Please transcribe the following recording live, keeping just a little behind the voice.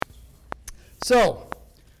So,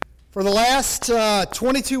 for the last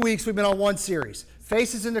 22 weeks, we've been on one series,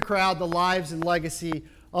 Faces in the Crowd, the Lives and Legacy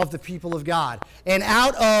of the People of God. And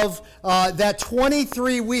out of that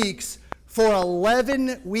 23 weeks, for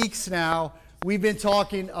 11 weeks now, we've been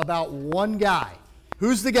talking about one guy.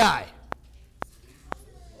 Who's the guy?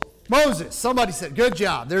 Moses. Somebody said, good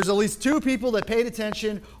job. There's at least two people that paid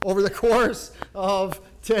attention over the course of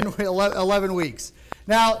 11 weeks.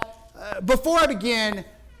 Now, before I begin,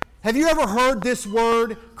 have you ever heard this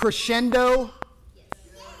word, crescendo?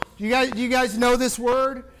 Do you guys know this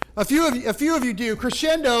word? A few of you do.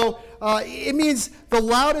 Crescendo, it means the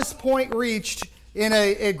loudest point reached in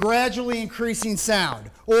a gradually increasing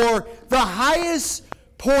sound, or the highest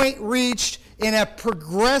point reached in a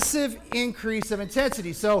progressive increase of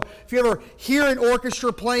intensity. So if you ever hear an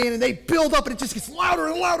orchestra playing and they build up and it just gets louder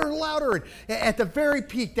and louder and louder, and at the very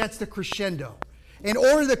peak, that's the crescendo. And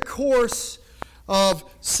over the course of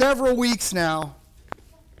several weeks now,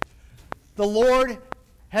 the Lord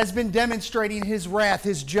has been demonstrating his wrath,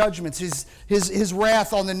 his judgments, his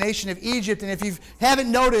wrath on the nation of Egypt. And if you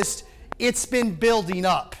haven't noticed, it's been building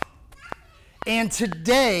up. And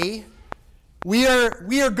today, we are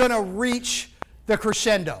going to reach the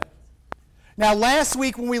crescendo. Now, last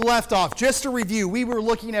week when we left off, just to review, we were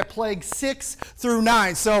looking at plague 6 through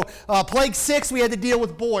 9. So, plague 6, we had to deal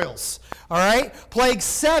with boils. All right? Plague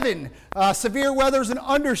 7, severe weather is an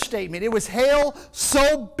understatement. It was hail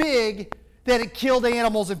so big that it killed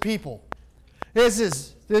animals and people. This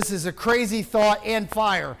is a crazy thought, and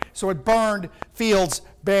fire. So it burned fields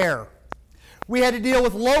bare. We had to deal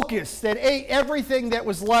with locusts that ate everything that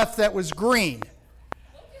was left that was green.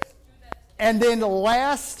 And then the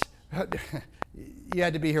last, you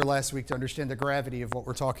had to be here last week to understand the gravity of what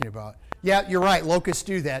we're talking about. Yeah, you're right, locusts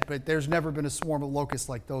do that, but there's never been a swarm of locusts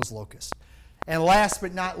like those locusts. And last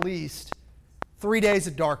but not least, 3 days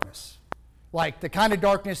of darkness. Like the kind of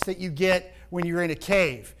darkness that you get when you're in a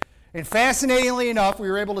cave. And fascinatingly enough, we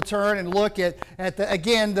were able to turn and look at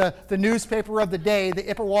the newspaper of the day, the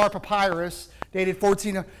Ipuwer Papyrus, dated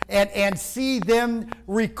 14, and see them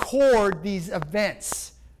record these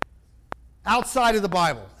events outside of the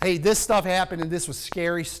Bible. Hey, this stuff happened and this was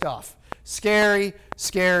scary stuff. Scary,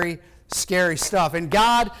 scary, scary stuff. And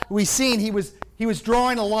God, we've seen he was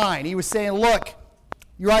drawing a line. He was saying, look,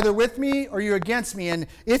 you're either with me or you're against me. And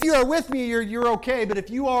if you are with me, you're okay. But if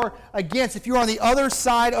you are against, if you're on the other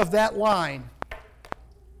side of that line,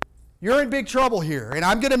 you're in big trouble here. And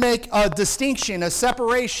I'm going to make a distinction, a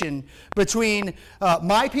separation between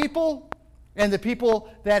my people and the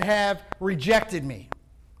people that have rejected me.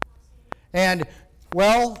 And,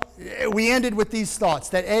 well, we ended with these thoughts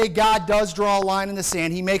that, God does draw a line in the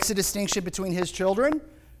sand. He makes a distinction between his children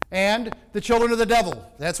and the children of the devil.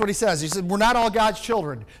 That's what he says. He said, we're not all God's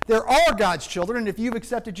children. There are God's children, and if you've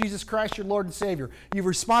accepted Jesus Christ, your Lord and Savior, you've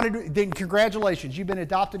responded, then congratulations. You've been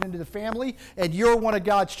adopted into the family, and you're one of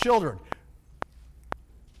God's children.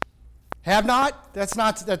 Have not?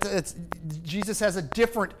 Jesus has a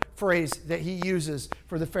different phrase that he uses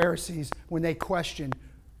for the Pharisees when they question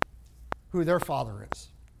who their father is,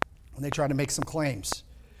 when they try to make some claims.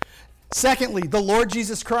 Secondly, the Lord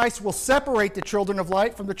Jesus Christ will separate the children of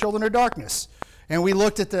light from the children of darkness. And we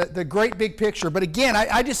looked at the great big picture. But again,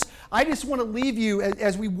 I just want to leave you,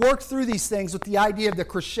 as we work through these things, with the idea of the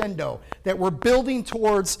crescendo, that we're building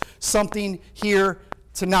towards something here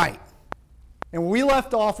tonight. And when we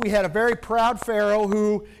left off, we had a very proud Pharaoh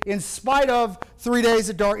who, in spite of 3 days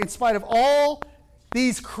of dark, in spite of all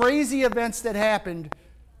these crazy events that happened,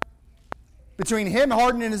 between him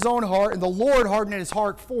hardening his own heart and the Lord hardening his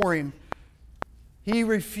heart for him, he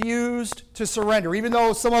refused to surrender. Even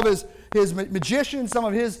though some of his magicians, some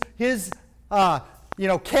of his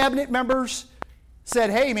cabinet members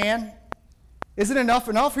said, hey man, isn't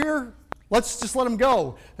enough here? Let's just let him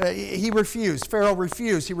go. He refused. Pharaoh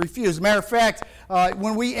refused. He refused. Matter of fact,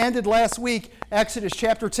 when we ended last week, Exodus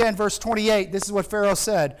chapter 10, verse 28, this is what Pharaoh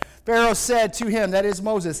said. Pharaoh said to him, that is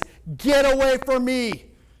Moses, get away from me.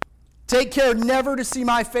 Take care never to see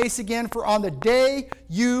my face again, for on the day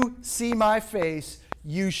you see my face,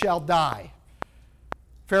 you shall die.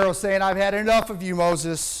 Pharaoh saying, I've had enough of you,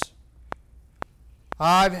 Moses.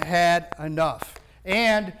 I've had enough.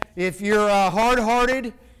 And if you're a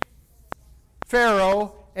hard-hearted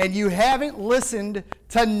Pharaoh and you haven't listened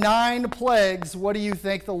to 9 plagues, what do you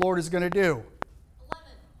think the Lord is going to do?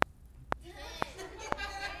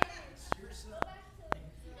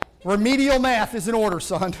 11. Remedial math is in order,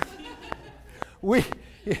 son. We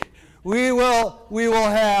will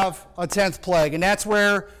have a 10th plague, and that's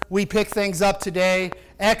where we pick things up today.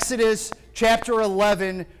 Exodus chapter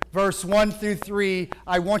 11, verse 1 through 3.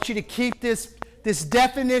 I want you to keep this this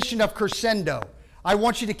definition of crescendo. I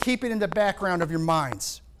want you to keep it in the background of your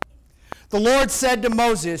minds. The Lord said to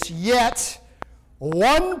Moses, "Yet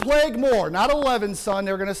one plague more," not 11, son,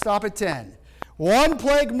 they're going to stop at 10. "One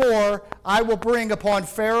plague more I will bring upon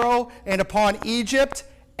Pharaoh and upon Egypt,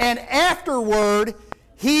 and afterward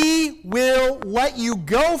he will let you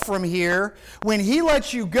go from here. When he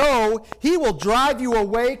lets you go, he will drive you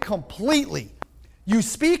away completely. You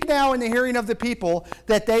speak now in the hearing of the people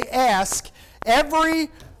that they ask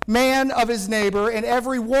every man of his neighbor and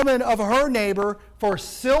every woman of her neighbor for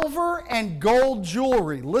silver and gold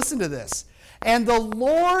jewelry." Listen to this. "And the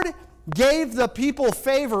Lord gave the people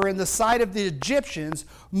favor in the sight of the Egyptians.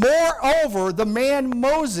 Moreover, the man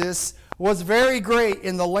Moses was very great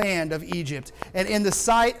in the land of Egypt, and in the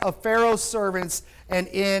sight of Pharaoh's servants, and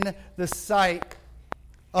in the sight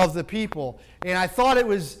of the people." And I thought it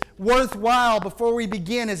was worthwhile before we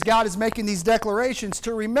begin, as God is making these declarations,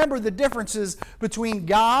 to remember the differences between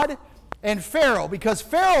God and Pharaoh, because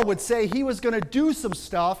Pharaoh would say he was going to do some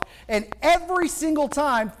stuff, and every single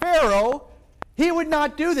time Pharaoh, he would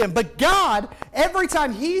not do them. But God, every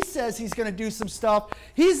time he says he's going to do some stuff,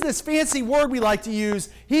 he's this fancy word we like to use,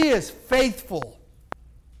 he is faithful.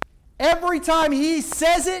 Every time he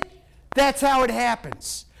says it, that's how it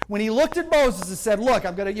happens. When he looked at Moses and said, "Look,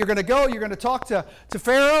 you're going to go, you're going to talk to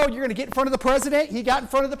Pharaoh, you're going to get in front of the president," he got in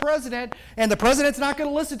front of the president, and the president's not going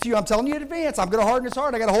to listen to you. I'm telling you in advance, I'm going to harden his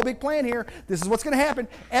heart. I got a whole big plan here. This is what's going to happen.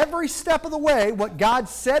 Every step of the way, what God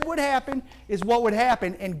said would happen is what would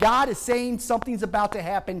happen, and God is saying something's about to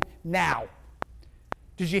happen now.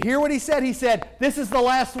 Did you hear what he said? He said, "This is the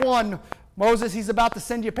last one. Moses, he's about to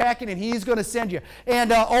send you packing, and he's going to send you."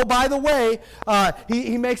 And, oh, by the way,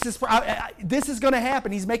 he makes this, this is going to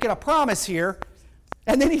happen. He's making a promise here.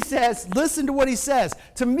 And then he says, listen to what he says.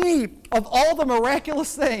 "To me, of all the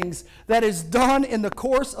miraculous things that is done in the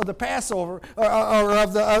course of the Passover, or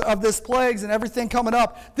of this plagues and everything coming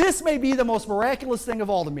up, this may be the most miraculous thing of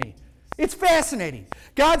all to me." It's fascinating.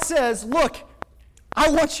 God says, "Look, I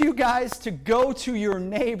want you guys to go to your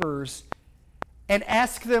neighbors and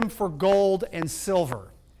ask them for gold and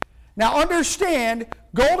silver." Now understand,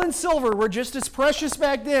 gold and silver were just as precious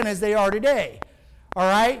back then as they are today. All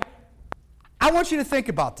right? I want you to think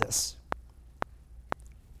about this.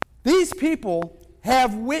 These people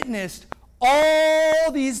have witnessed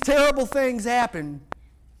all these terrible things happen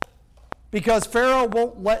because Pharaoh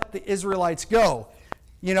won't let the Israelites go.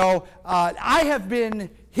 You know, I have been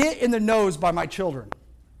hit in the nose by my children.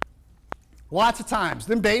 Lots of times.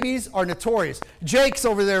 Them babies are notorious. Jake's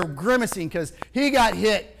over there grimacing because he got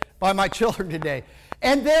hit by my children today.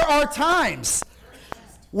 And there are times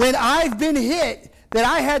when I've been hit that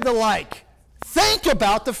I had to think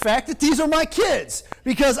about the fact that these are my kids,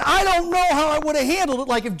 because I don't know how I would have handled it.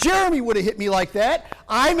 Like if Jeremy would have hit me like that,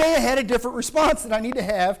 I may have had a different response than I need to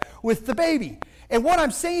have with the baby. And what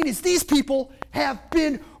I'm saying is these people have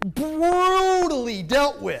been brutally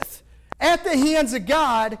dealt with at the hands of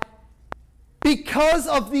God because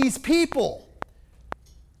of these people.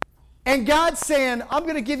 And God's saying, "I'm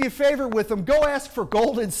going to give you favor with them. Go ask for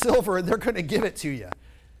gold and silver, and they're going to give it to you."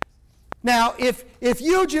 Now, if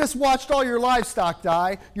you just watched all your livestock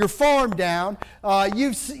die, your farm down,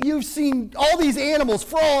 you've seen all these animals,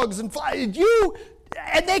 frogs and flies,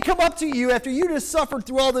 and they come up to you after you just suffered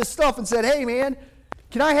through all this stuff and said, "Hey, man,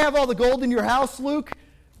 can I have all the gold in your house, Luke?"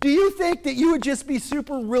 Do you think that you would just be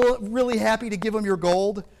really happy to give them your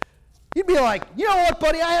gold? You'd be like, "You know what,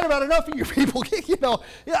 buddy? I had about enough of you people."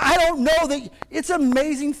 I don't know that. It's an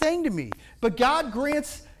amazing thing to me. But God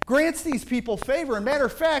grants these people favor. And matter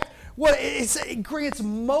of fact, it grants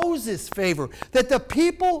Moses favor. That the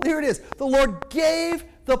people, here it is, the Lord gave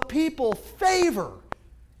the people favor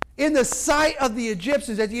in the sight of the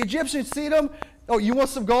Egyptians. That the Egyptians see them, "Oh, you want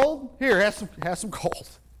some gold? Here, have some gold.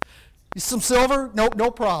 Some silver? Nope,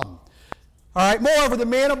 no problem." All right. "Moreover, the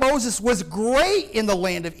man of Moses was great in the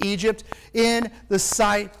land of Egypt, in the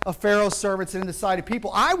sight of Pharaoh's servants and in the sight of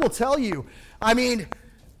people." I will tell you, I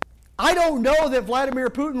don't know that Vladimir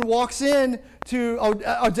Putin walks in to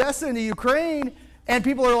Odessa in the Ukraine and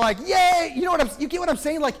people are like, "Yay!" You get what I'm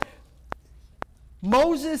saying? Like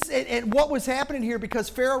Moses and what was happening here, because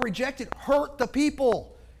Pharaoh rejected, hurt the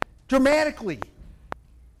people dramatically.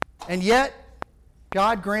 And yet,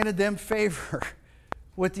 God granted them favor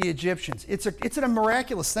with the Egyptians. It's a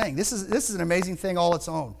miraculous thing. This is an amazing thing all its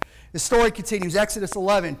own. The story continues, Exodus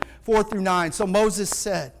 11, 4 through 9. "So Moses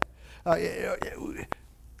said,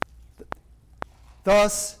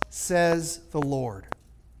 Thus says the Lord,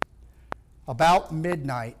 about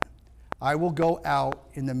midnight I will go out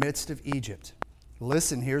in the midst of Egypt."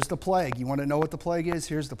 Listen, here's the plague. You want to know what the plague is?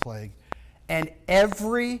 Here's the plague. "And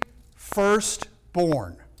every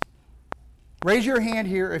firstborn. Raise your hand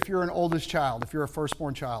here if you're an oldest child, if you're a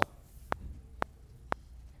firstborn child.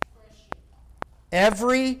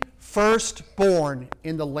 Every firstborn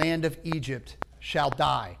in the land of Egypt shall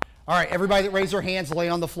die. All right, everybody that raised their hands, lay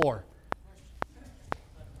on the floor.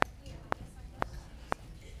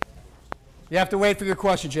 You have to wait for your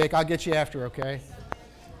question, Jake. I'll get you after, okay?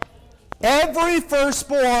 Every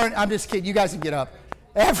firstborn, I'm just kidding, you guys can get up.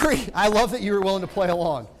 I love that you were willing to play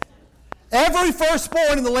along. Every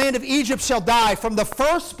firstborn in the land of Egypt shall die, from the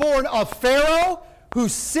firstborn of Pharaoh, who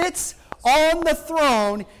sits on the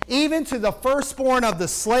throne, even to the firstborn of the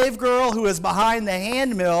slave girl who is behind the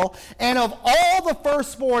handmill, and of all the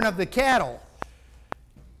firstborn of the cattle.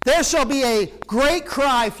 There shall be a great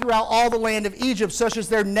cry throughout all the land of Egypt, such as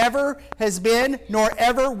there never has been, nor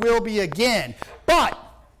ever will be again. But,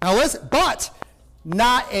 now listen, but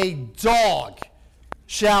not a dog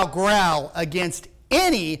shall growl against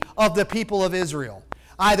any of the people of Israel,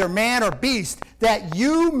 either man or beast, that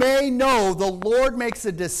you may know the Lord makes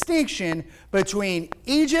a distinction between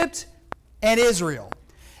Egypt and Israel.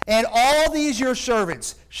 And all these your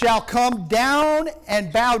servants shall come down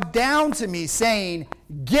and bow down to me, saying,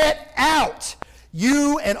 Get out,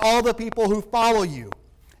 you and all the people who follow you.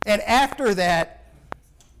 And after that,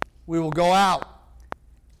 we will go out.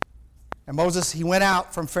 And Moses, he went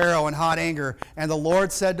out from Pharaoh in hot anger. And the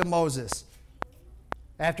Lord said to Moses,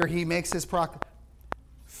 after he makes his proclamation,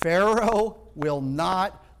 Pharaoh will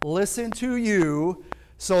not listen to you,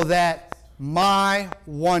 so that my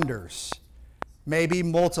wonders may be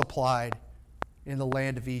multiplied in the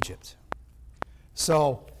land of Egypt.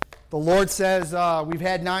 So the Lord says, we've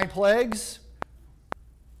had 9 plagues.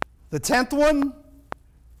 The 10th one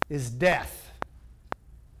is death.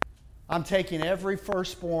 I'm taking every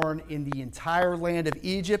firstborn in the entire land of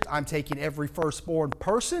Egypt. I'm taking every firstborn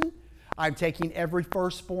person. I'm taking every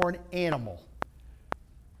firstborn animal.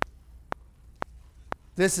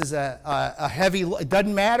 This is a heavy, it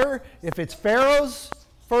doesn't matter if it's Pharaoh's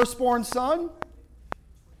firstborn son.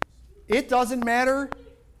 It doesn't matter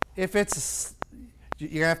if it's,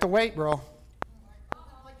 you have to wait, bro.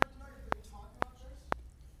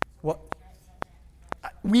 What?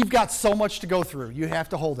 We've got so much to go through. You have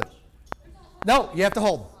to hold it. No, you have to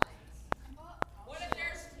hold. What if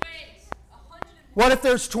there's twins? What if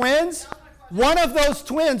there's twins? One of those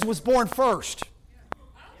twins was born first.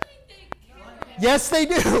 I don't think they care. Yes, they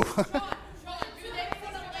do. Sean, do they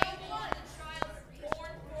put a label on the child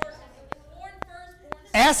born first?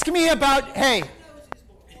 Ask me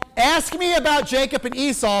about Jacob and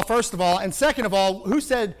Esau, first of all. And second of all, who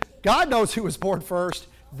said God knows who was born first?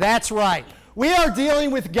 That's right. We are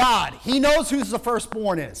dealing with God. He knows who the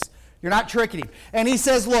firstborn is. You're not tricking him. And he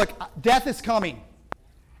says, look, death is coming.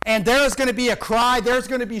 And there is going to be a cry. There's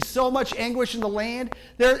going to be so much anguish in the land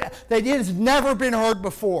that it has never been heard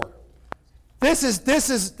before. This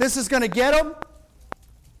is going to get them.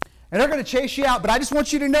 And they're going to chase you out. But I just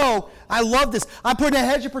want you to know, I love this. I'm putting a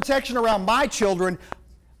hedge of protection around my children.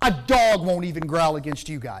 A dog won't even growl against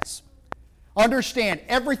you guys. Understand,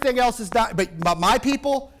 everything else is not. But my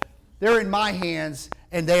people, they're in my hands,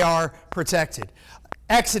 and they are protected.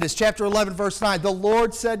 Exodus chapter 11, verse 9. The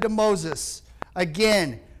Lord said to Moses,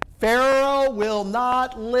 again, Pharaoh will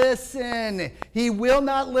not listen. He will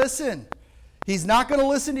not listen. He's not going to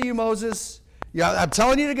listen to you, Moses. Yeah, I'm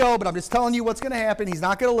telling you to go, but I'm just telling you what's going to happen. He's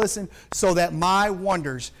not going to listen, so that my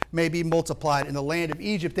wonders may be multiplied in the land of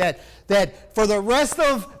Egypt. That for the rest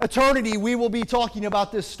of eternity, we will be talking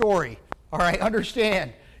about this story. All right,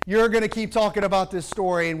 understand. You're going to keep talking about this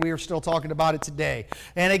story, and we are still talking about it today.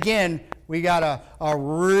 And again, we got a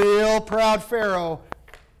real proud Pharaoh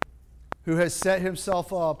who has set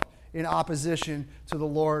himself up in opposition to the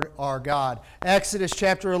Lord our God. Exodus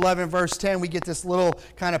chapter 11, verse 10, we get this little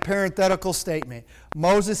kind of parenthetical statement.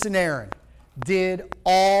 Moses and Aaron did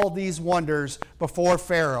all these wonders before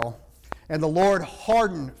Pharaoh, and the Lord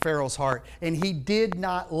hardened Pharaoh's heart, and he did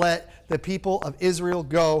not let the people of Israel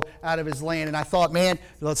go out of his land. And I thought, man,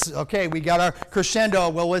 we got our crescendo.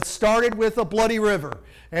 Well, it started with a bloody river,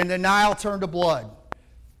 and the Nile turned to blood.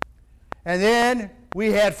 And then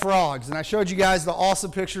we had frogs, and I showed you guys the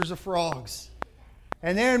awesome pictures of frogs.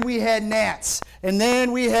 And then we had gnats, and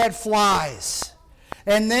then we had flies.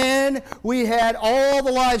 And then we had all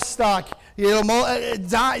the livestock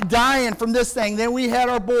dying from this thing. Then we had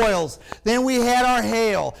our boils. Then we had our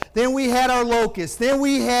hail. Then we had our locusts. Then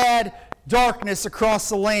we had darkness across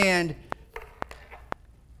the land.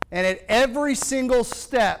 And at every single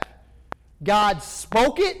step, God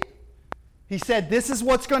spoke it. He said, this is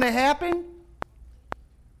what's going to happen.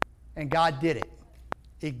 And God did it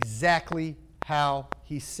exactly how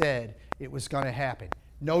he said it was going to happen.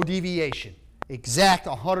 No deviation. Exact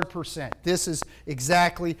 100%. This is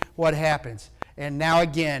exactly what happens. And now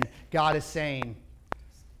again, God is saying,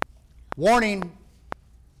 warning,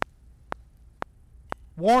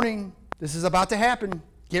 warning, this is about to happen.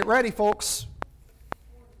 Get ready, folks.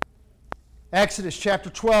 Exodus chapter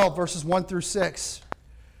 12, verses 1 through 6.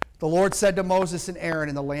 The Lord said to Moses and Aaron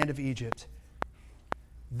in the land of Egypt,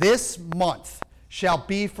 "This month shall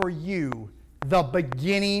be for you the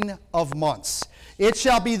beginning of months. It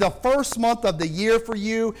shall be the first month of the year for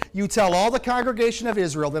you. You tell all the congregation of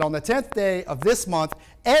Israel that on the 10th day of this month,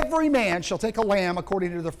 every man shall take a lamb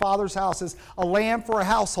according to their father's houses, a lamb for a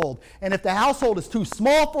household. And if the household is too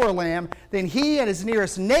small for a lamb, then he and his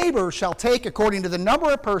nearest neighbor shall take according to the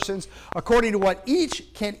number of persons, according to what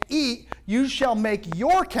each can eat. You shall make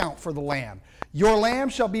your count for the lamb. Your lamb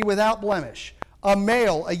shall be without blemish, a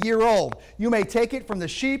male, a year old. You may take it from the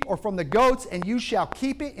sheep or from the goats, and you shall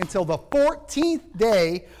keep it until the 14th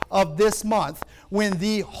day of this month, when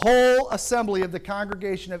the whole assembly of the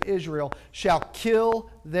congregation of Israel shall kill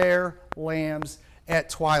their lambs at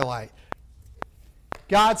twilight."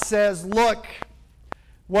 God says, look,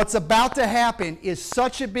 what's about to happen is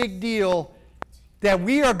such a big deal that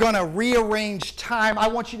we are going to rearrange time. I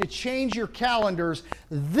want you to change your calendars.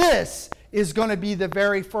 This is going to be the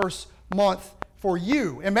very first month for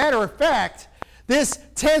you. As a matter of fact, this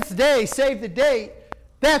 10th day, save the date,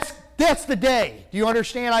 that's the day. Do you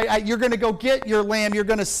understand? You're going to go get your lamb. You're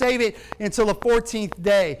going to save it until the 14th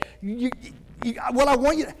day. What I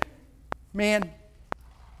want you to... Man,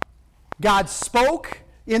 God spoke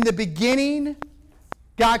in the beginning.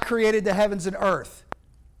 God created the heavens and earth.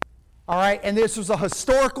 All right? And this was a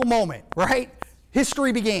historical moment, right?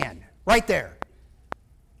 History began right there.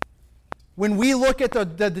 When we look at the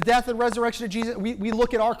death and resurrection of Jesus, we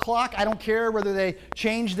look at our clock. I don't care whether they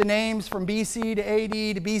change the names from BC to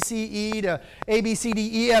AD to BCE to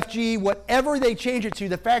ABCDEFG, whatever they change it to,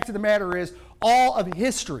 the fact of the matter is all of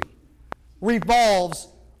history revolves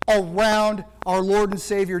around our Lord and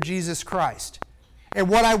Savior Jesus Christ. And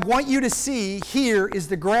what I want you to see here is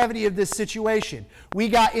the gravity of this situation. We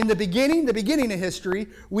got in the beginning of history,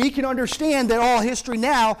 we can understand that all history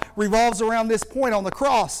now revolves around this point on the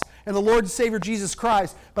cross and the Lord and Savior Jesus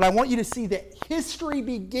Christ. But I want you to see that history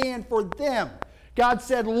began for them. God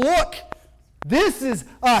said, look, this is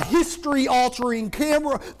a history-altering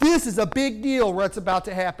camera. This is a big deal what's about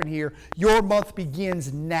to happen here. Your month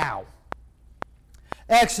begins now.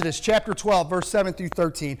 Exodus chapter 12, verse 7 through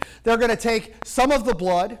 13. They're going to take some of the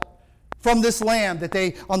blood from this lamb that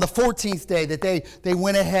they, on the 14th day, that they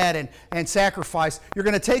went ahead and sacrificed. You're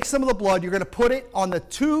going to take some of the blood, you're going to put it on the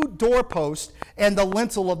two doorposts and the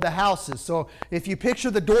lintel of the houses. So if you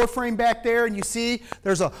picture the door frame back there and you see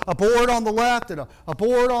there's a board on the left and a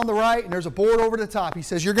board on the right and there's a board over the top. He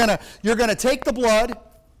says you're going to take the blood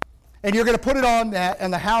and you're going to put it on that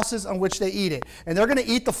and the houses on which they eat it. And they're going to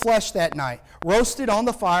eat the flesh that night. Roasted on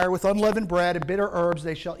the fire with unleavened bread and bitter herbs,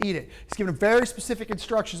 they shall eat it. He's given very specific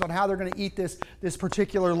instructions on how they're going to eat this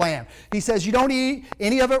particular lamb. He says you don't eat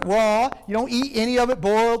any of it raw. You don't eat any of it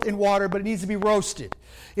boiled in water, but it needs to be roasted.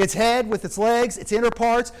 Its head with its legs, its inner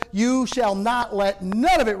parts, you shall not let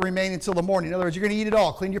none of it remain until the morning. In other words, you're going to eat it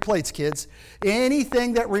all. Clean your plates, kids.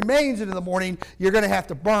 Anything that remains into the morning, you're going to have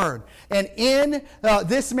to burn. And in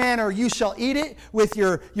this manner you shall eat it with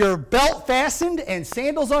your belt fastened and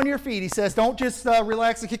sandals on your feet. He says, don't just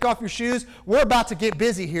relax and kick off your shoes. We're about to get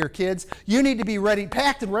busy here, kids. You need to be ready,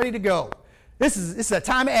 packed and ready to go. This is a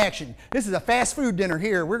time of action. This is a fast food dinner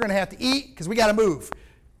here. We're going to have to eat because we got to move.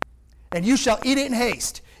 And you shall eat it in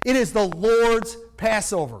haste. It is the Lord's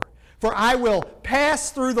Passover. For I will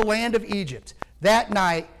pass through the land of Egypt that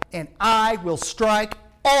night, and I will strike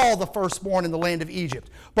all the firstborn in the land of Egypt,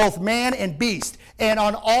 both man and beast, and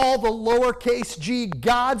on all the lowercase g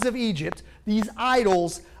gods of Egypt, these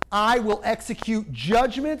idols, I will execute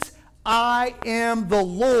judgments. I am the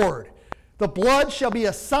Lord. The blood shall be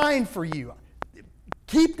a sign for you.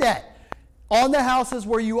 Keep that on the houses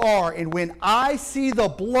where you are, and when I see the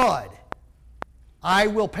blood, I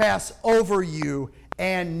will pass over you,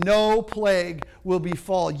 and no plague will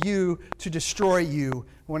befall you to destroy you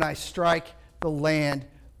when I strike the land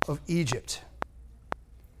of Egypt.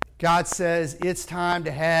 God says it's time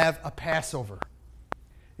to have a Passover.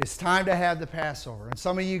 It's time to have the Passover. And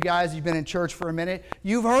some of you guys, you've been in church for a minute,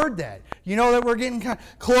 you've heard that. You know that we're getting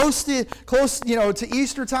close to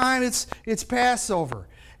Easter time. It's Passover.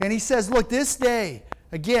 And he says, look, this day,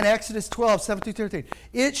 again, Exodus 12, 7 through 13.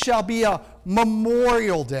 It shall be a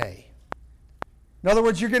memorial day. In other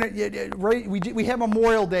words, we have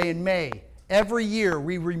Memorial Day in May. Every year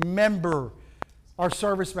we remember our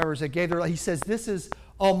service members that gave their life. He says this is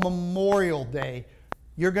a memorial day.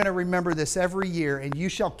 you're going to remember this every year, and you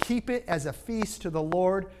shall keep it as a feast to the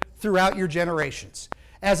Lord throughout your generations,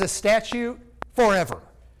 as a statute forever.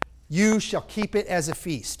 You shall keep it as a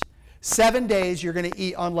feast. 7 days you're going to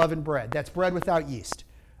eat unleavened bread. That's bread without yeast.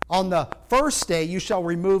 On the first day you shall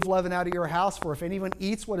remove leaven out of your house, for if anyone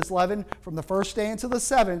eats what is leavened from the first day until the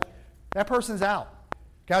seventh, that person's out.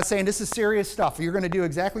 God's saying this is serious stuff. You're going to do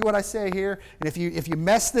exactly what I say here, and if you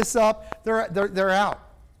mess this up, they're out.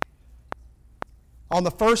 On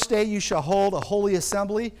the first day you shall hold a holy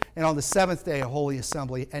assembly, and on the seventh day a holy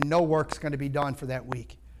assembly, and no work's going to be done for that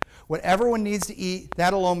week. What everyone needs to eat,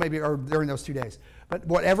 that alone may be, or during those 2 days, but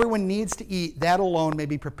what everyone needs to eat, that alone may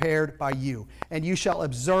be prepared by you. And you shall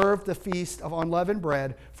observe the feast of unleavened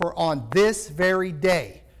bread, for on this very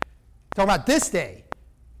day, talking about this day,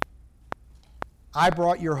 I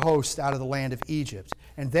brought your host out of the land of Egypt,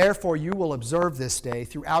 and therefore you will observe this day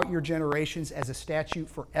throughout your generations as a statute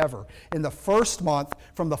forever. In the first month,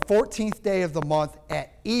 from the 14th day of the month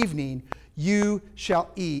at evening, you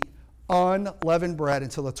shall eat unleavened bread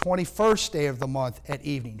until the 21st day of the month at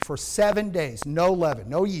evening. For 7 days, no leaven,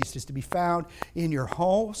 no yeast is to be found in your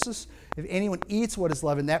homes. If anyone eats what is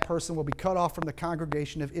leavened, that person will be cut off from the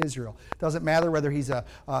congregation of Israel. Doesn't matter whether he's a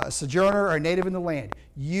sojourner or a native in the land.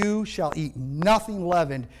 You shall eat nothing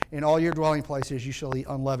leavened in all your dwelling places. You shall eat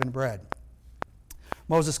unleavened bread.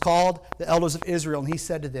 Moses called the elders of Israel, and he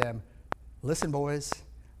said to them, listen, boys,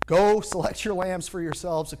 go select your lambs for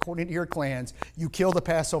yourselves according to your clans. You kill the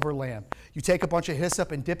Passover lamb. You take a bunch of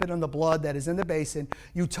hyssop and dip it in the blood that is in the basin.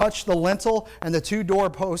 You touch the lintel and the 2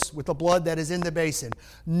 doorposts with the blood that is in the basin.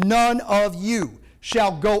 None of you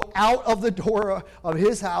shall go out of the door of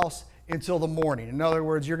his house until the morning. In other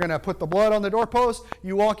words, you're going to put the blood on the doorpost.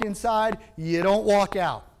 You walk inside. You don't walk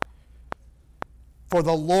out. For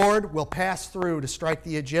the Lord will pass through to strike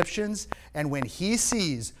the Egyptians, and when he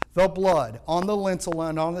sees the blood on the lintel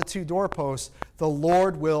and on the 2 doorposts, the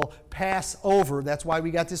Lord will pass over. That's why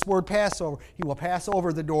we got this word Passover. He will pass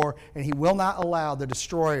over the door, and he will not allow the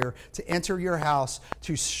destroyer to enter your house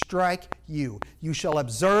to strike you. You shall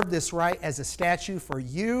observe this rite as a statute for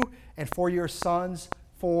you and for your sons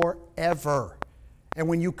forever. And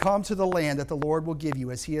when you come to the land that the Lord will give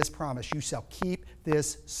you, as he has promised, you shall keep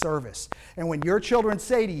this service. And when your children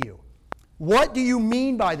say to you, what do you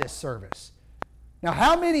mean by this service? Now,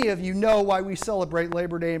 how many of you know why we celebrate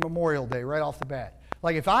Labor Day and Memorial Day right off the bat?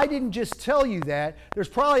 Like, if I didn't just tell you that, there's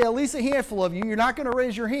probably at least a handful of you, you're not going to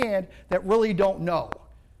raise your hand, that really don't know.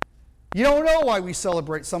 You don't know why we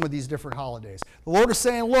celebrate some of these different holidays. The Lord is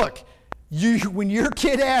saying, look, when your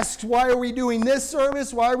kid asks, why are we doing this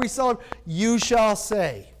service? Why are we celebrating? You shall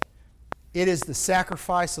say, it is the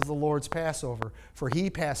sacrifice of the Lord's Passover. For he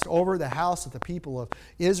passed over the house of the people of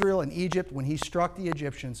Israel and Egypt when he struck the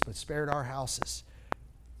Egyptians, but spared our houses.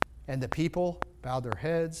 And the people bowed their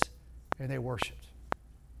heads and they worshiped.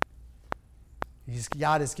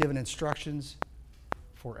 God has given instructions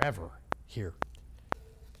forever here.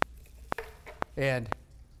 And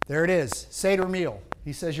there it is, Seder meal.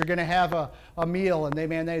 He says you're going to have a meal, and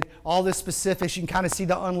they all this specifics. You can kind of see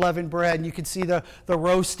the unleavened bread, and you can see the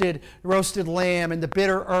roasted lamb and the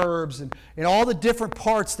bitter herbs and all the different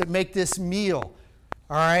parts that make this meal.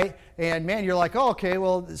 All right? And man, you're like, oh, okay,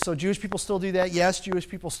 well, so Jewish people still do that? Yes, Jewish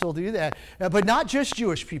people still do that. But not just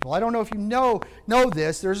Jewish people. I don't know if you know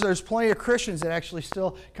this. There's plenty of Christians that actually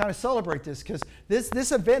still kind of celebrate this, because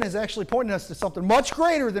this event is actually pointing us to something much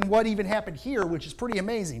greater than what even happened here, which is pretty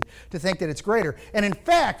amazing to think that it's greater. And in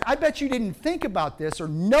fact, I bet you didn't think about this or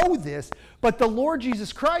know this, but the Lord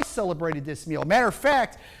Jesus Christ celebrated this meal. Matter of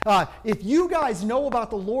fact, if you guys know about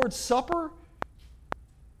the Lord's Supper,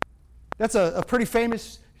 that's a pretty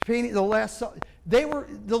famous painting. The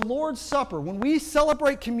Lord's Supper. When we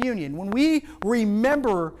celebrate communion, when we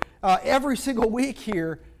remember every single week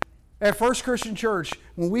here at First Christian Church,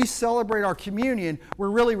 when we celebrate our communion,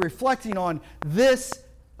 we're really reflecting on this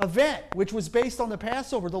event, which was based on the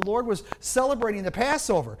Passover. The Lord was celebrating the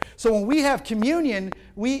Passover. So when we have communion,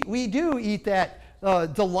 we do eat that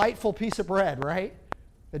delightful piece of bread, right?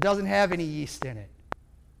 It doesn't have any yeast in it.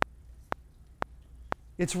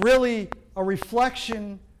 It's really a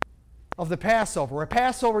reflection of the Passover, a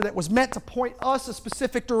Passover that was meant to point us a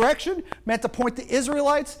specific direction, meant to point the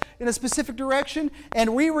Israelites in a specific direction,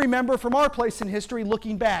 and we remember from our place in history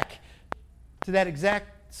looking back to that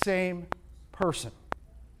exact same person.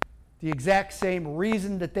 The exact same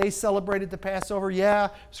reason that they celebrated the Passover. Yeah,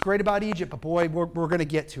 it's great about Egypt, but boy, we're going to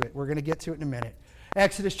get to it. We're going to get to it in a minute.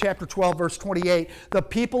 Exodus chapter 12, verse 28, the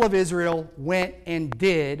people of Israel went and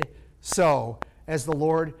did so as the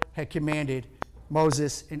Lord had commanded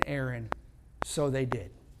Moses and Aaron, so they did.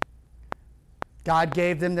 God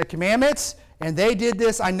gave them the commandments, And they did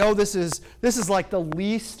this. I know this is like the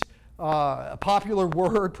least popular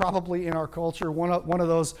word probably in our culture. One of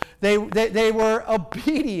those. They were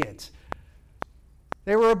obedient.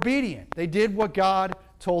 They were obedient. They did what God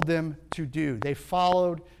told them to do. They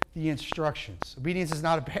followed the instructions. Obedience is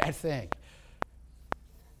not a bad thing.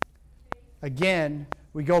 Again,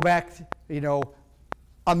 we go back,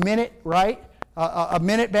 a minute, right? A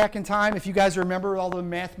minute back in time. If you guys remember all the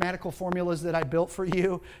mathematical formulas that I built for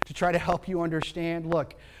you to try to help you understand.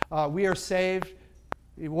 Look, we are saved.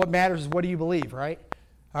 What matters is what do you believe, right?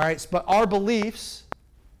 All right, but our beliefs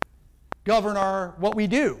govern what we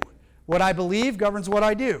do. What I believe governs what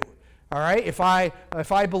I do. All right, if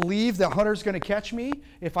I believe that Hunter's going to catch me,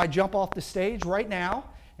 if I jump off the stage right now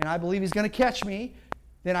and I believe he's going to catch me,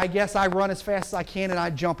 then I guess I run as fast as I can and I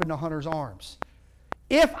jump into Hunter's arms.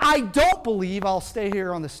 If I don't believe, I'll stay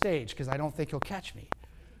here on the stage because I don't think he'll catch me.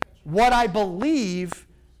 What I believe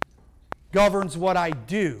governs what I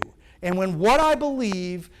do. And when what I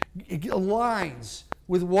believe aligns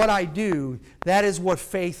with what I do, that is what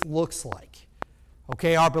faith looks like.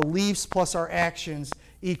 Okay, our beliefs plus our actions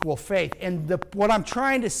equal faith. And what I'm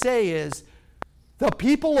trying to say is the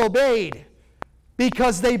people obeyed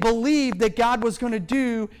because they believed that God was going to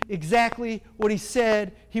do exactly what he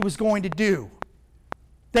said he was going to do.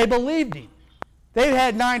 They believed him. They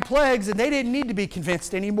had 9 plagues, and they didn't need to be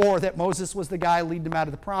convinced anymore that Moses was the guy leading them out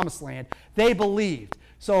of the promised land. They believed.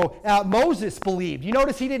 So Moses believed. You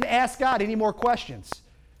notice he didn't ask God any more questions.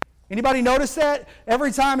 Anybody notice that?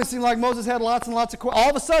 Every time it seemed like Moses had lots and lots of questions.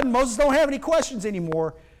 All of a sudden, Moses don't have any questions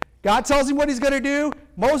anymore. God tells him what he's going to do.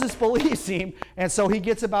 Moses believes him, and so he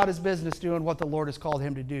gets about his business doing what the Lord has called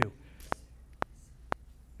him to do.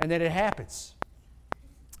 And then it happens.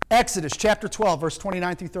 Exodus chapter 12, verse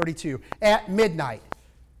 29 through 32. At midnight,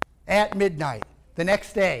 the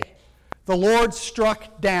next day, the Lord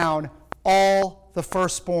struck down all the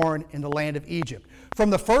firstborn in the land of Egypt. From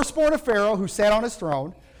the firstborn of Pharaoh, who sat on his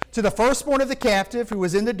throne, to the firstborn of the captive who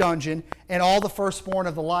was in the dungeon, and all the firstborn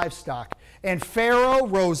of the livestock. And Pharaoh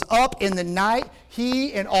rose up in the night,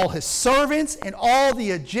 he and all his servants and all the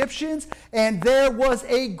Egyptians, and there was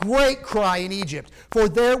a great cry in Egypt, for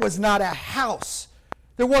there was not a house.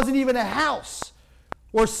 There wasn't even a house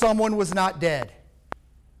where someone was not dead.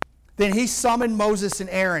 Then he summoned Moses and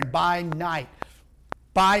Aaron by night,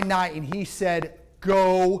 and he said,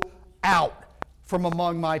 "Go out from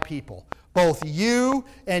among my people. Both you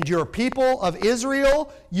and your people of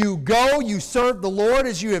Israel, you go, you serve the Lord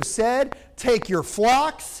as you have said. Take your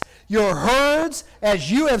flocks, your herds, as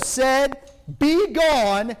you have said. Be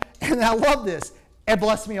gone," and I love this, "and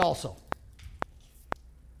bless me also."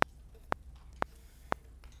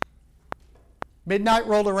 Midnight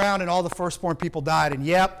rolled around and all the firstborn people died. And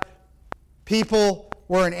yep, people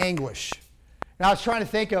were in anguish. And I was trying to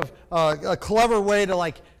think of a clever way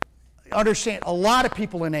to understand a lot of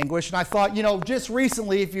people in anguish. And I thought, just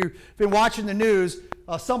recently, if you've been watching the news,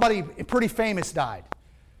 somebody pretty famous died.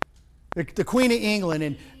 The Queen of England.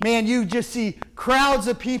 And man, you just see crowds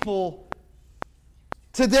of people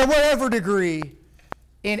to their whatever degree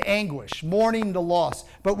in anguish, mourning the loss.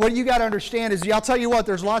 But what you got to understand is, I'll tell you what,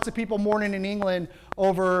 there's lots of people mourning in England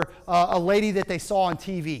over a lady that they saw on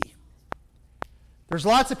TV. There's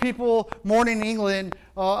lots of people mourning in England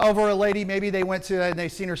over a lady maybe they went to and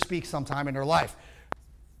they've seen her speak sometime in their life.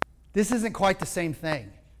 This isn't quite the same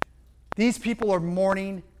thing. These people are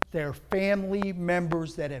mourning their family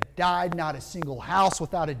members that have died, not a single house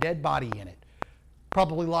without a dead body in it.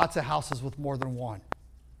 Probably lots of houses with more than one.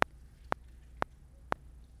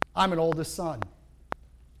 I'm an oldest son.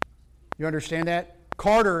 You understand that?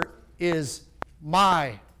 Carter is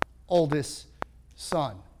my oldest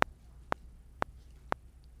son.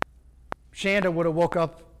 Shanda would have woke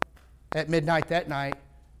up at midnight that night,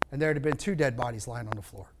 and there'd have been 2 dead bodies lying on the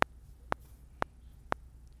floor.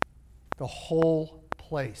 The whole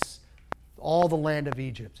place, all the land of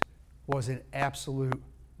Egypt, was in absolute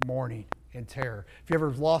mourning and terror. If you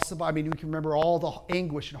ever lost somebody, you can remember all the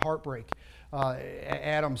anguish and heartbreak at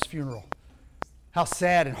Adam's funeral. How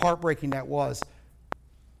sad and heartbreaking that was.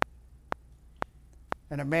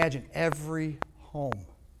 And imagine every home.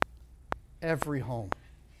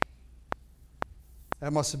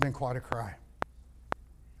 That must have been quite a cry.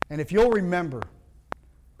 And if you'll remember,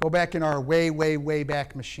 go back in our way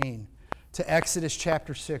back machine to Exodus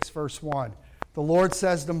chapter 6, verse 1. The Lord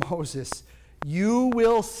says to Moses, "You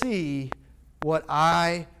will see what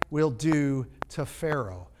I will do to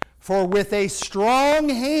Pharaoh. For with a strong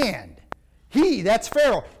hand, that's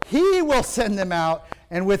Pharaoh, he will send them out,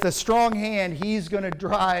 and with a strong hand, he's going to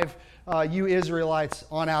drive you Israelites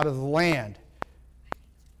on out of the land."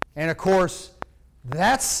 And of course,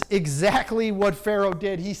 That's exactly what Pharaoh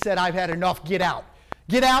did. He said, I've had enough. Get out.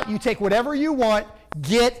 Get out. You take whatever you want.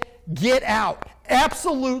 Get out.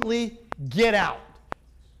 Absolutely get out.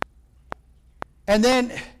 And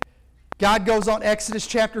then God goes on Exodus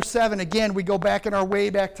chapter 7. Again, we go back in our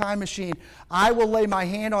way back time machine. I will lay my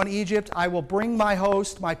hand on Egypt. I will bring my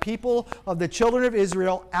host, my people of the children of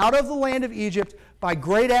Israel, out of the land of Egypt by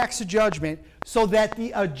great acts of judgment, so that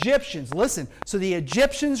the Egyptians, listen, so the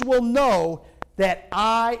Egyptians will know that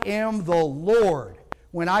I am the Lord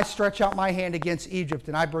when I stretch out my hand against Egypt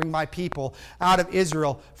and I bring my people out of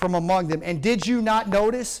Israel from among them. And did you not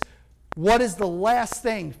notice what is the last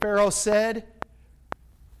thing Pharaoh said?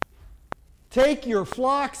 Take your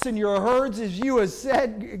flocks and your herds as you have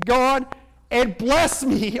said, God, and bless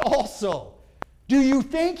me also. Do you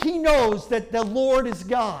think he knows that the Lord is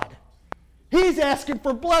God? He's asking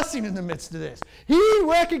for blessing in the midst of this. He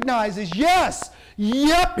recognizes, yes,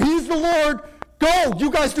 yep, he's the Lord. Go,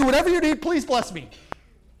 you guys do whatever you need. Please bless me.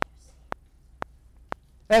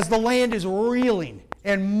 As the land is reeling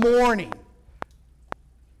and mourning.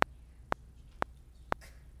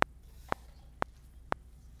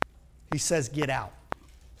 He says, get out.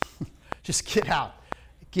 Just get out.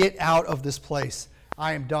 Get out of this place.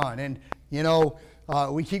 I am done. And, you know,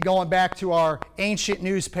 we keep going back to our ancient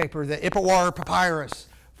newspaper, the Ipuwer Papyrus,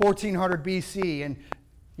 1400 BC. And,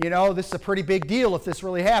 you know, this is a pretty big deal if this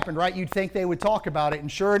really happened, right? You'd think they would talk about it.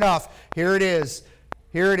 And sure enough, here it is.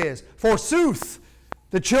 Here it is. Forsooth,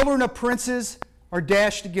 the children of princes are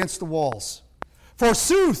dashed against the walls.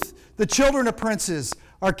 Forsooth, the children of princes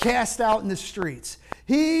are cast out in the streets.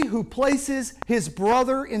 He who places his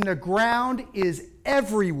brother in the ground is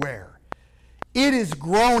everywhere. It is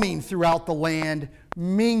groaning throughout the land,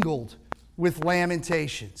 mingled with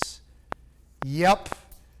lamentations. Yep.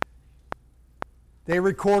 They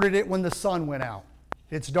recorded it when the sun went out.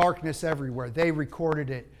 It's darkness everywhere. They recorded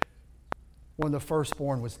it when the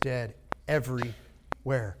firstborn was dead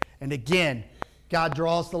everywhere. And again, God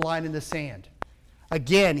draws the line in the sand.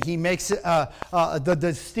 Again, he makes the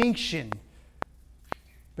distinction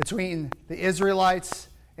between the Israelites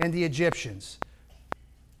and the Egyptians.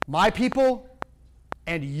 My people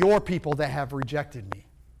and your people that have rejected me.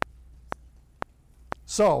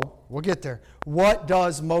 So, we'll get there. What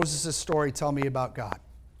does Moses' story tell me about God?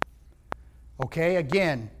 Okay,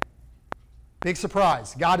 again, big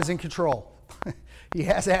surprise. God is in control. He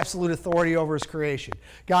has absolute authority over his creation.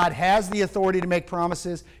 God has the authority to make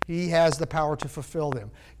promises. He has the power to fulfill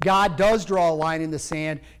them. God does draw a line in the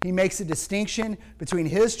sand. He makes a distinction between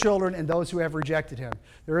his children and those who have rejected him.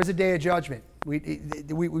 There is a day of judgment.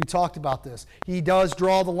 We talked about this. He does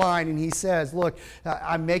draw the line, and he says, look,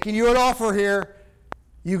 I'm making you an offer here.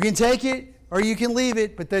 You can take it or you can leave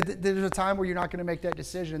it, but there's a time where you're not going to make that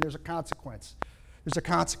decision, and there's a consequence. There's a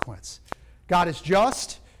consequence. God is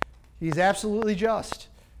just. He's absolutely just,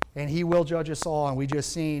 and he will judge us all, and we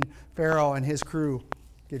just seen Pharaoh and his crew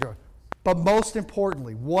get judged. But most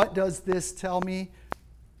importantly, what does this tell me?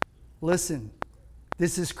 Listen,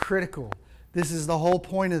 this is critical. This is the whole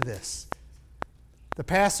point of this. The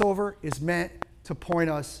Passover is meant to point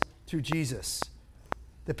us to Jesus.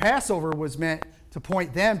 The Passover was meant to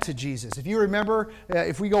point them to Jesus. If you remember,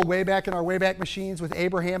 if we go way back in our Wayback Machines with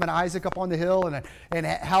Abraham and Isaac up on the hill and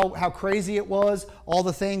how crazy it was, all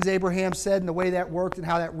the things Abraham said and the way that worked and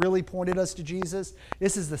how that really pointed us to Jesus,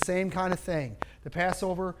 this is the same kind of thing. The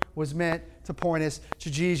Passover was meant to point us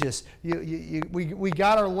to Jesus. We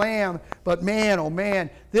got our lamb, but man, oh man,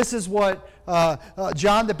 this is what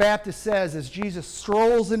John the Baptist says as Jesus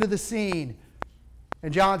strolls into the scene.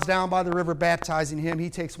 And John's down by the river baptizing him. He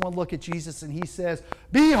takes one look at Jesus and he says,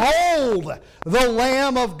 "Behold, the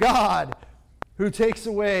Lamb of God who takes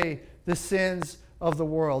away the sins of the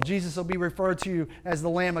world." Jesus will be referred to as the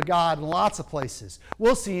Lamb of God in lots of places.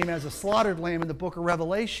 We'll see him as a slaughtered lamb in the book of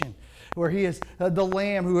Revelation, where he is the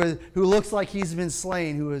lamb who looks like he's been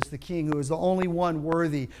slain, who is the king, who is the only one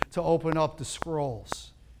worthy to open up the scrolls.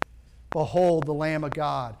 Behold the Lamb of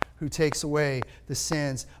God who takes away the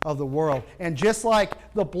sins of the world. And just like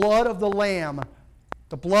the blood of the Lamb,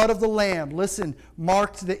 listen,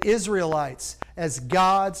 marked the Israelites as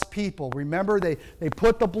God's people. Remember, they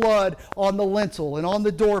put the blood on the lintel and on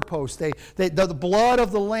the doorpost. The blood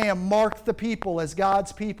of the Lamb marked the people as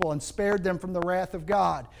God's people and spared them from the wrath of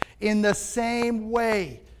God. In the same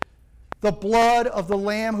way, the blood of the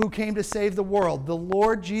Lamb who came to save the world, the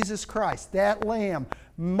Lord Jesus Christ, that Lamb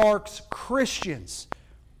marks Christians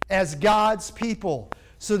as God's people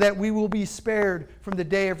so that we will be spared from the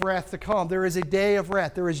day of wrath to come. There is a day of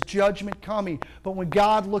wrath. There is judgment coming. But when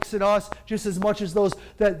God looks at us, just as much as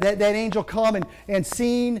that angel come and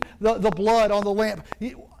seen the blood on the lamp,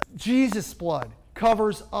 Jesus' blood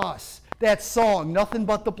covers us. That song, nothing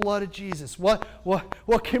but the blood of Jesus. What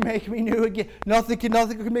can make me new again? Nothing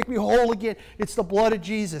can make me whole again. It's the blood of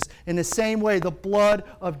Jesus. In the same way, the blood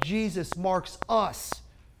of Jesus marks us.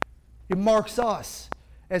 It marks us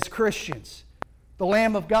as Christians. The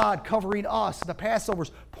Lamb of God covering us. The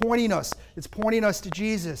Passover's pointing us. It's pointing us to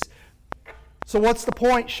Jesus. So what's the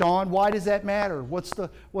point, Sean? Why does that matter?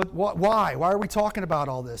 Why? Why are we talking about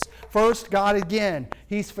all this? First, God again,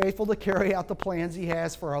 He's faithful to carry out the plans He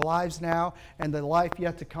has for our lives now and the life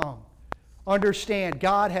yet to come. Understand,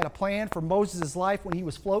 God had a plan for Moses' life when he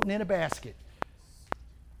was floating in a basket.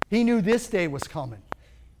 He knew this day was coming.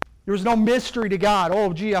 There was no mystery to God.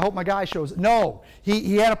 Oh, gee, I hope my guy shows. No,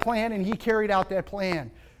 he had a plan and He carried out that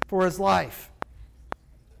plan for his life.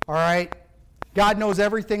 All right? God knows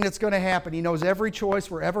everything that's going to happen. He knows every choice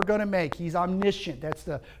we're ever going to make. He's omniscient. That's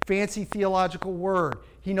the fancy theological word.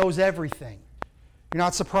 He knows everything. You're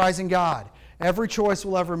not surprising God. Every choice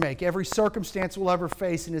we'll ever make, every circumstance we'll ever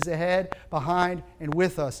face, and is ahead, behind, and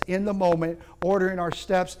with us in the moment, ordering our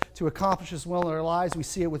steps to accomplish His will in our lives. We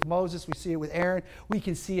see it with Moses. We see it with Aaron. We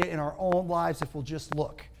can see it in our own lives if we'll just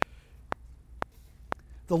look.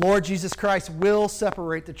 The Lord Jesus Christ will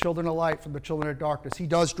separate the children of light from the children of darkness. He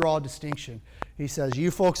does draw a distinction. He says, you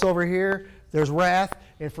folks over here, there's wrath,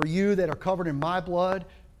 and for you that are covered in my blood,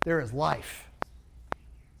 there is life.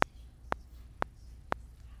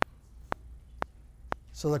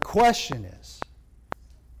 So the question is,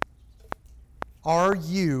 are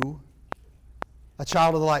you a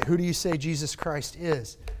child of the light? Who do you say Jesus Christ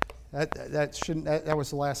is? That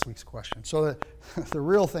was last week's question. So the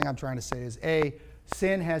real thing I'm trying to say is, A,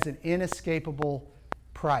 sin has an inescapable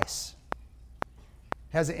price.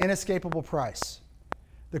 Has an inescapable price.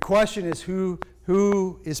 The question is who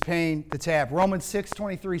is paying the tab? Romans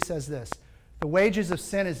 6:23 says this, the wages of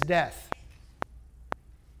sin is death.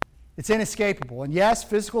 It's inescapable. And yes,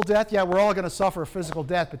 physical death, yeah, we're all going to suffer a physical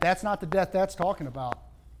death, but that's not the death that's talking about.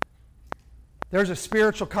 There's a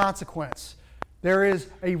spiritual consequence. There is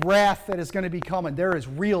a wrath that is going to be coming. There is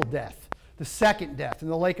real death. The second death in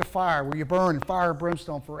the lake of fire where you burn in fire and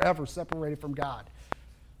brimstone forever separated from God.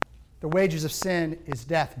 The wages of sin is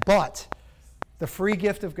death. But the free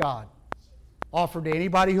gift of God offered to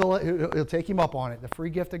anybody who'll take Him up on it, the free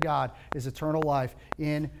gift of God is eternal life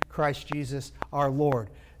in Christ Jesus our Lord.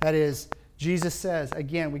 That is, Jesus says,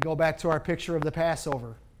 again, we go back to our picture of the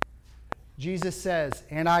Passover. Jesus says,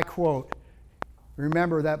 and I quote,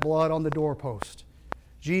 remember that blood on the doorpost.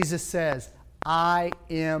 Jesus says, I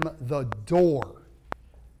am the door.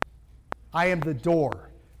 I am the door.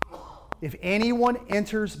 If anyone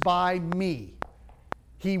enters by me,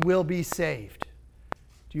 he will be saved.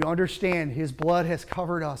 Do you understand? His blood has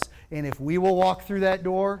covered us. And if we will walk through that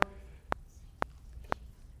door,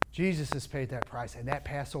 Jesus has paid that price. And that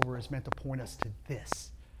Passover is meant to point us to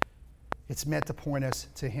this. It's meant to point us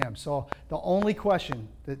to Him. So the only question,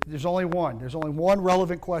 there's only one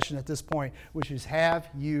relevant question at this point, which is, have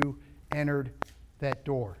you entered that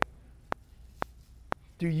door?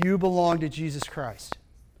 Do you belong to Jesus Christ?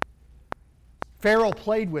 Pharaoh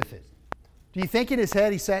played with it. Do you think in his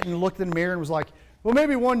head he sat and looked in the mirror and was like, well,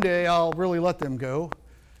 maybe one day I'll really let them go.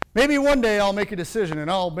 Maybe one day I'll make a decision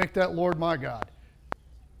and I'll make that Lord my God.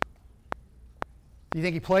 Do you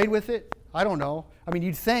think he played with it? I don't know. I mean,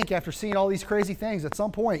 you'd think after seeing all these crazy things at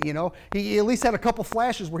some point, he at least had a couple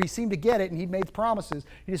flashes where he seemed to get it and he'd made promises.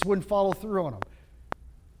 He just wouldn't follow through on them.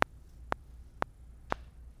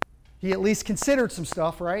 He at least considered some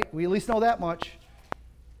stuff, right? We at least know that much.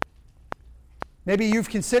 Maybe you've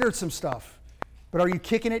considered some stuff, but are you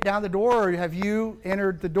kicking it down the door, or have you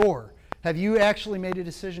entered the door? Have you actually made a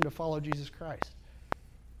decision to follow Jesus Christ?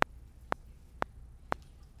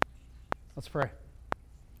 Let's pray.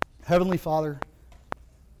 Heavenly Father,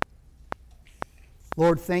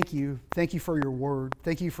 Lord, thank you. Thank you for your word.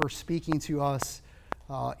 Thank you for speaking to us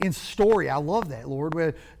in story. I love that, Lord.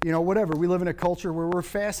 Whatever. We live in a culture where we're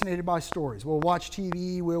fascinated by stories. We'll watch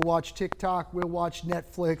TV. We'll watch TikTok. We'll watch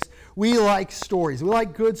Netflix. We like stories. We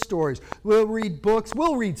like good stories. We'll read books.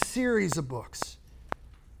 We'll read series of books.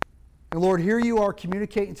 And Lord, here you are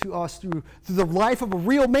communicating to us through the life of a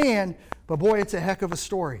real man, but boy, it's a heck of a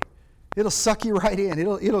story. It'll suck you right in.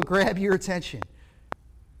 It'll grab your attention.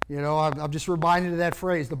 I'm just reminded of that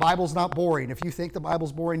phrase, the Bible's not boring. If you think the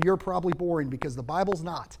Bible's boring, you're probably boring, because the Bible's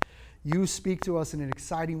not. You speak to us in an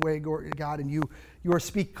exciting way, God, and you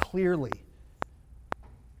speak clearly.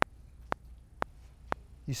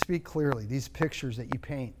 You speak clearly. These pictures that you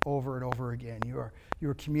paint over and over again, you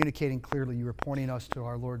are communicating clearly. You are pointing us to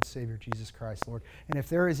our Lord and Savior, Jesus Christ, Lord. And if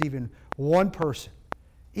there is even one person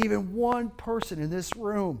in this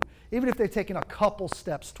room, even if they've taken a couple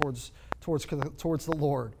steps towards towards the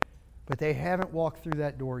Lord, but they haven't walked through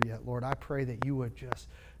that door yet. Lord, I pray that you would just,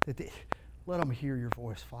 let them hear your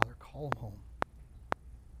voice, Father. Call them home.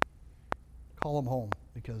 Call them home,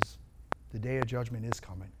 because the day of judgment is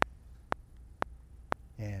coming.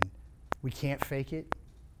 And we can't fake it.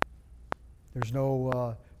 There's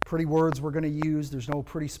no pretty words we're going to use. There's no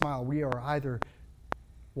pretty smile. We are either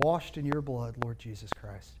washed in your blood, Lord Jesus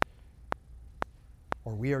Christ,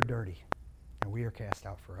 or we are dirty and we are cast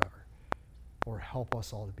out forever. Lord, help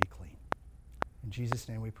us all to be clean. In Jesus'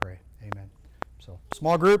 name we pray. Amen. So,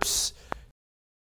 small groups.